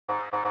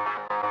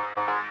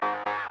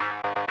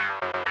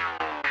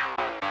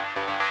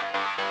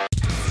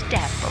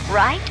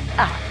right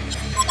up.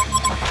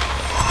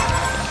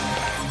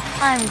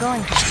 I'm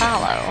going to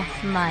follow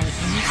my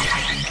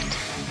instinct.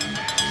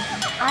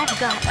 I've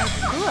got a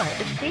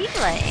good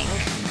feeling.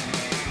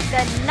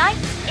 The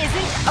night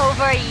isn't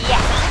over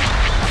yet.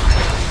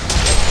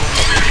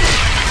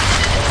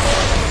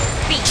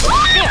 Beat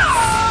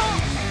this!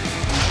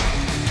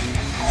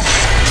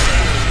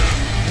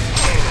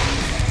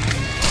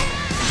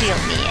 Deal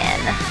me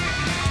in.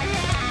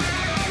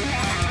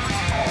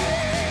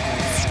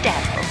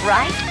 Step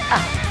right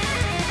up.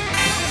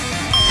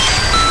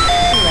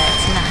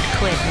 Let's not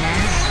quit now.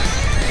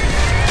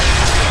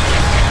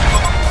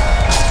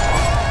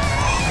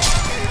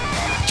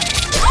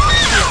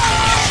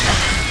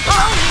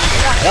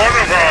 One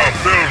of our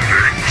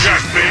buildings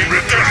has been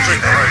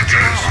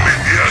desecrated,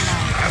 minion.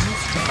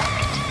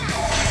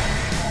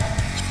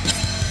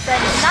 The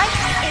night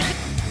is...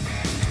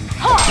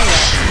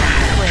 Let's not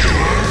quit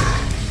now.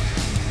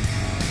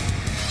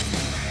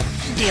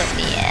 Deal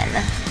me in.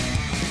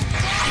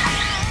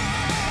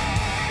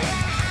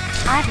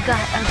 I've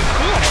got a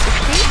good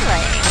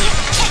feeling.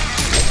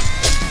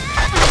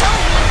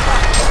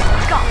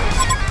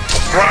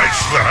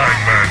 Thrice the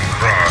hangman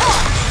cries.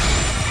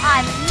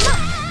 I'm not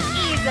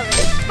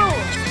easily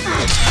fooled.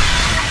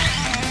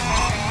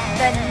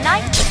 The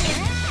night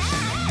is...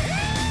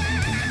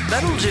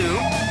 That'll do.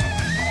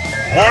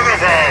 One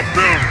of our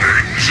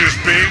buildings is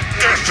being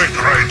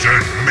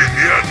desecrated,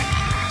 minion.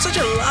 Such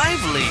a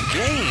lively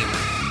game.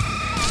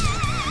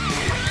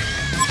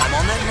 I'm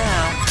on that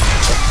now.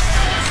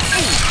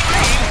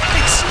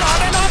 It's not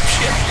an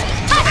option.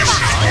 This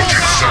is what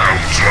it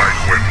sounds like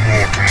when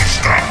mortals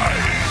die.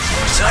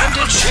 Time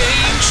to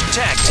change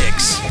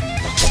tactics.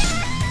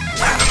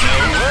 No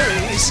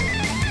worries.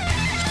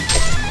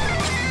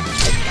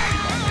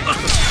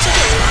 Such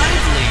a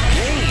lively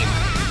game.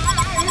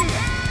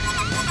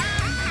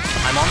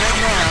 I'm on that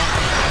now.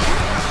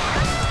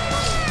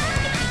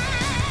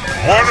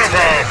 One of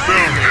our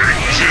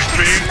buildings is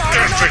being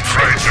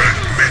desecrated,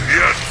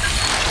 minion.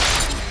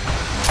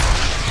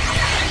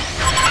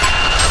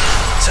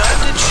 Time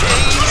to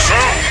change. So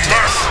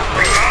much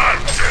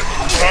blood!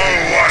 No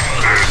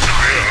wonder to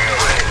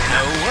behold.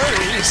 No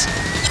worries.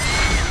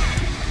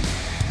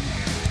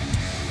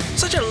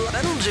 Such a...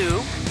 That'll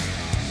do.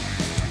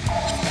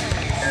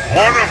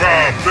 One of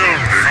our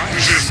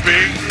buildings is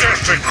being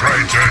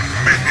desecrated,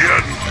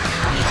 minion.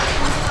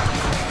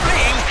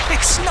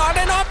 It's not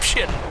an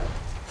option.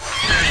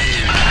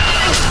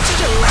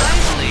 Such a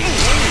lively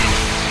game.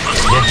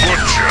 The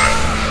butcher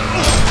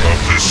of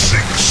the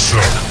Six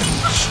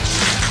Sons.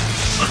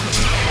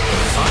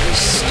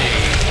 Feisty.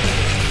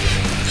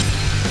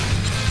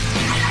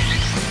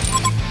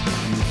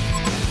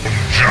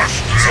 Just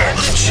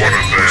lost one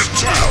of their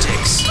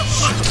towers.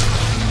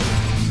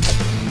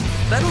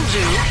 That'll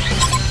do.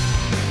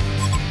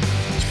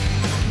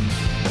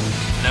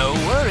 No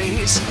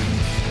worries.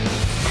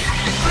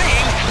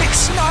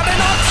 It's not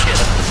an option.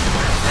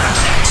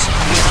 That's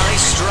when I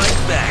strike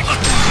back.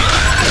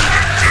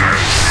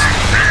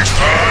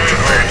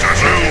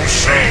 Two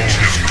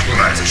soldiers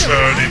clash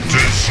turn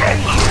into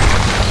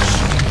zombies.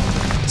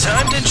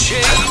 Time to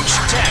change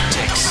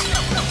tactics.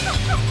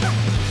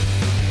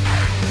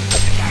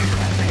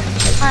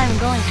 I'm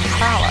going to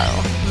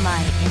follow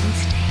my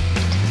instinct.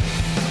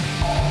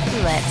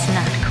 Let's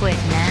not quit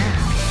now.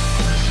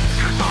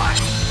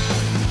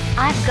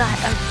 I've got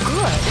a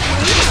good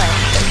feeling.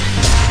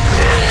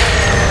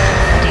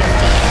 Deal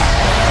me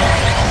in.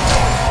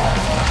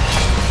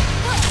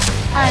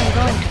 I'm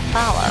going to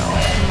follow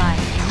my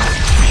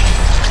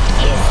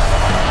instinct.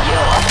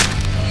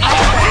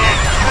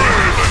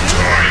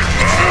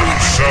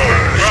 So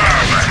back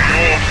to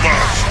your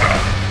master.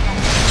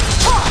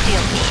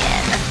 Deal me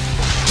in.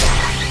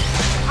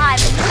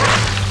 I'm not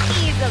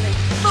easily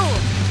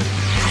fooled.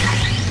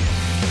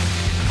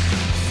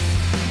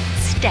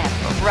 Step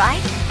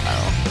right.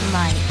 Oh,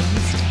 my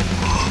instinct.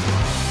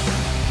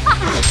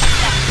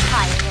 That's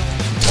higher.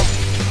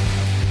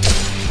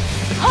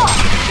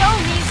 Show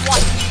me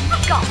what you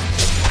got.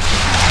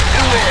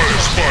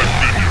 Rise, my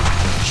minions.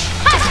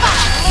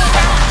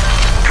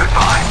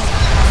 Goodbye.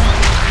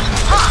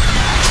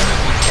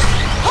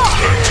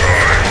 The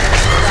time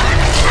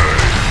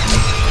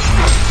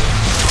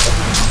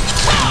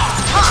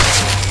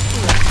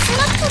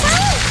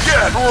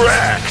get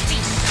wrecked!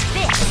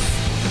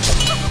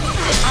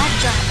 I've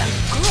got a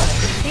good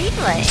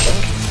feeling.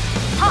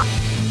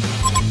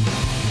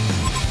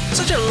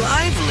 Such a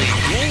lively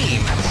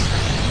game.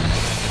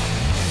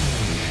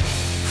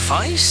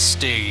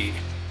 Feisty.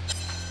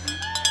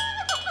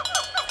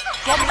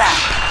 Get back.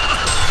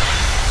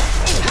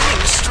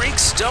 Winning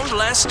streaks don't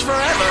last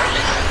forever.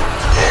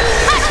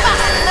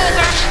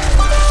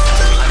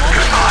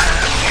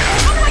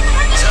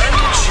 Time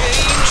to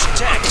change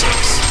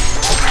tactics.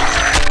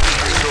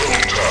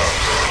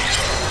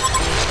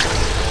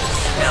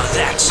 Now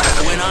that's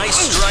when I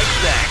strike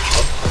back.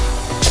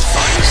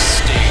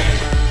 Feisty.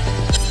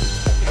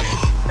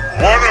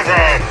 One of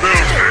our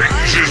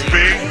buildings is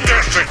being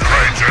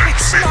desecrated,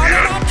 It's not an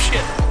minion.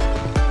 option.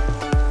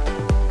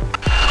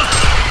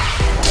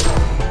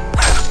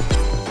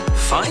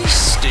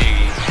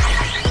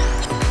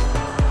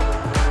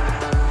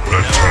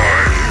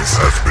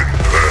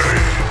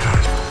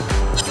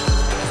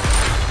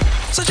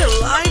 Such a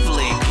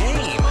lively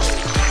game.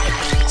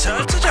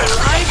 Such a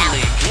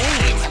lively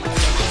game.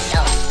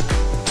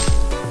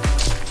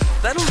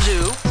 That'll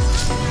do.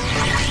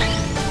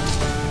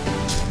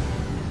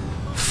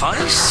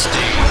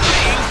 Feisty.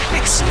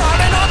 It's not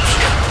an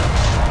option.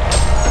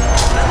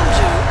 That'll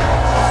do.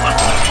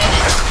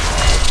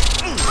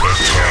 The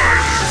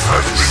time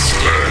has been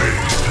played.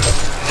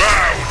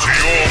 Bow to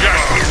your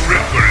Jack the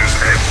Ripper is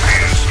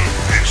envious of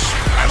this.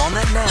 I'm on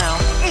that now.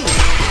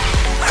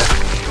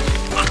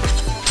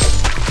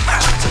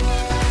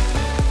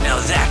 Now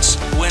that's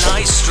when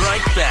I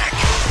strike back.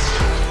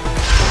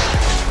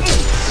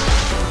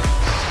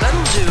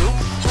 That'll do.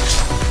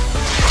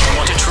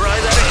 Want to try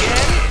that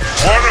again?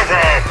 One of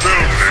our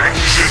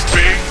buildings is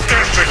being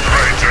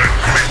desecrated,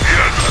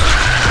 minion.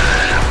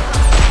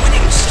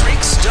 Winning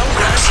streaks don't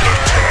last. The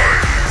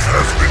time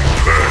has been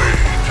played.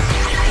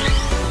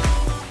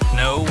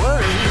 No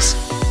worries.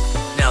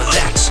 Now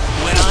that's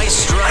when I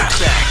strike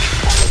back.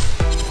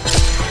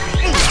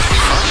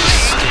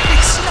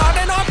 It's not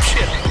an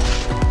option.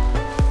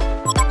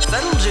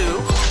 That'll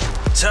do.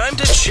 Time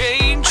to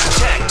change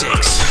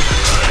tactics.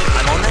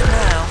 I'm on that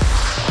now.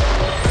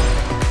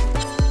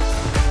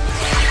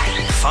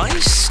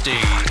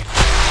 Feisty.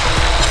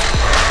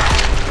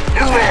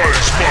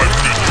 Arise, my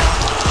minion.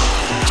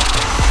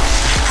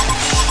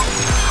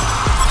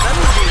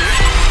 That'll do.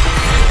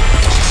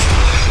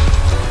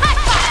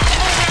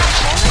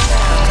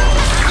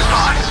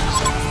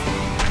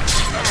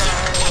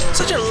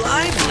 Such a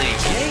lively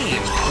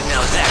game.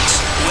 Now that's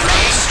when I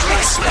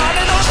strike back.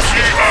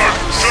 The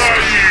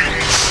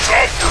undying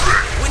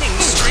suffering. Winning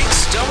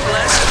streaks don't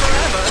last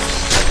forever.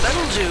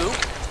 That'll do.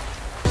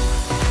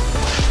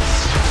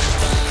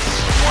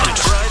 Want to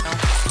try?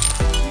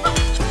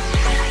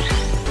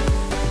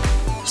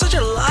 Such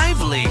a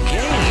lively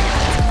game.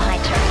 My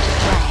turn to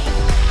play.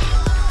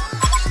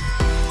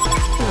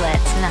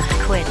 Let's not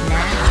quit now.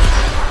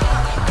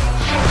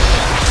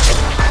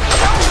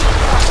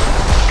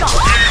 The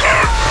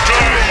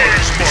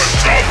undying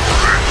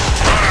suffering.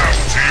 Bow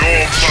to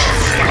your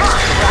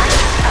master.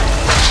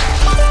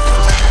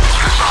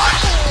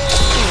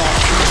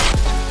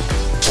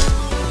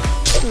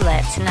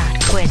 Let's not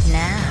quit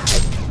now.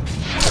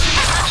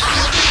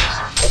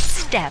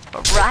 Step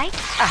right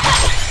up.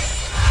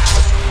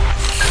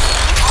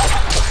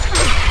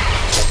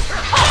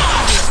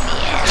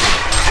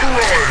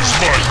 Arise,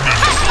 my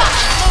minion.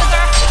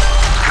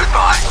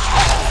 My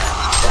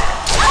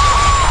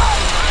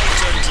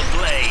turn to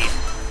play.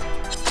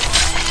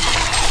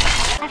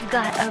 I've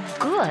got a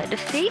good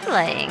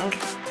feeling.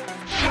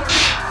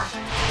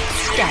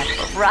 Step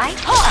right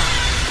up.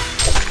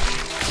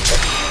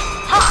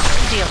 Ha!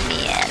 Deal me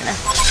in.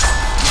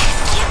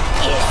 Step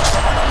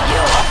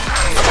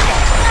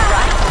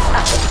right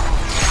up.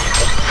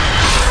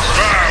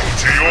 Bow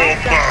to your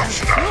Got a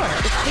master. good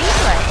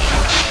feeling.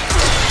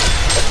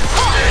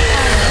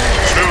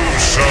 Two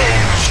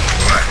souls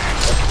cleft.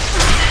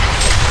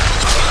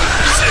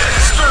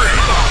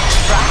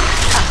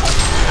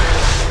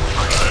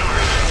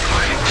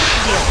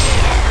 Deal me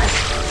in.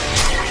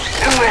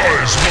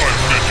 Arise, my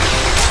minion.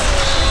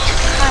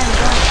 I'm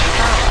going to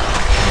follow.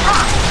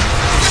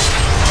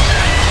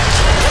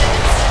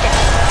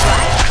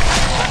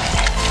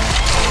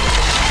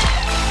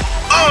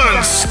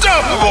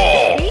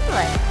 Unstoppable!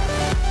 Feeling.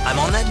 I'm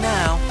on that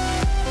now.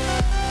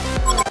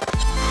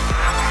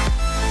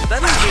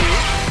 That'll do.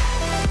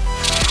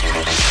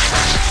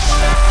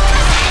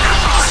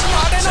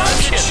 Time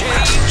to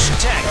change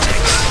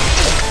tactics.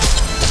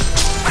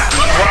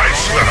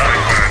 Christ the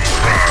Hangman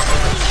Crab.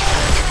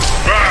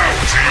 Bow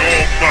to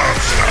your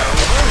master.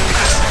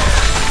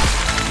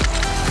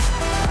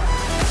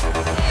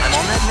 I'm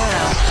on that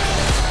now.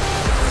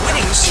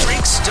 Winning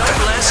streaks don't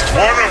last.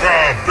 One of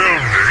our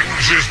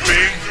buildings is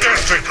being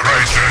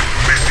desecrated,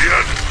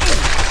 minion.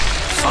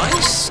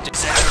 Feist?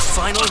 Is that your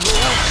final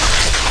rule?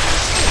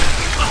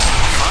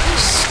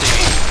 Feisty.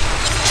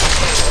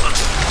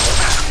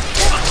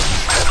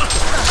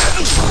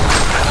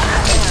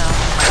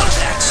 Now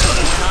that's a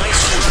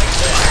nice right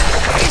there.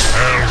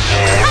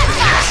 Hellborn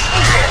just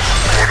lost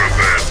one of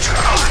their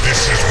towns.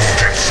 This is what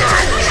it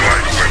sounds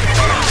like when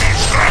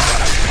mortals die.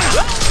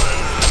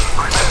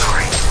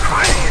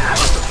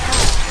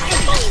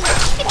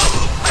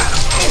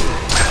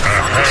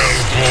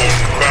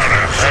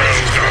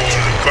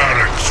 Hellborn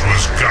barracks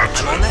was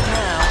gutted. I'm on that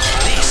now.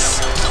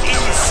 This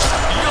is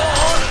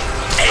your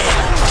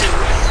end.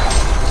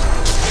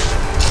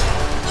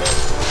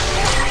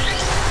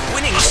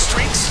 Winning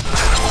streaks.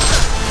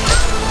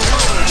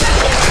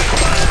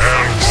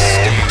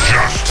 Hellborn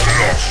just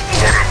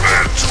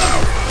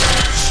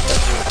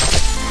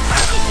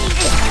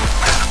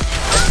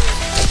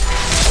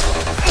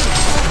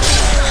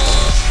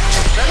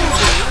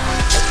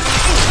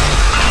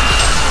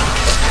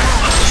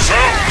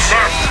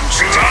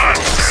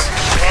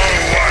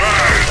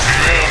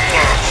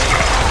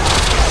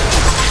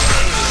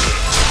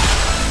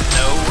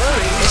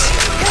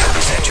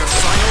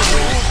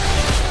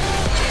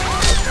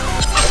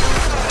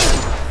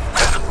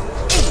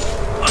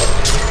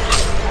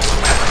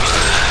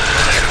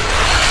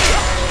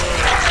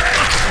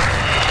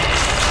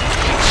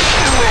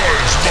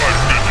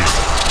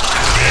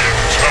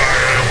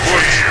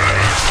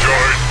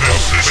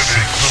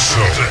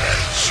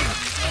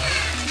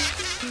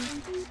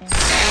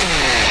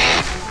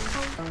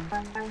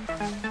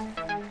Bye.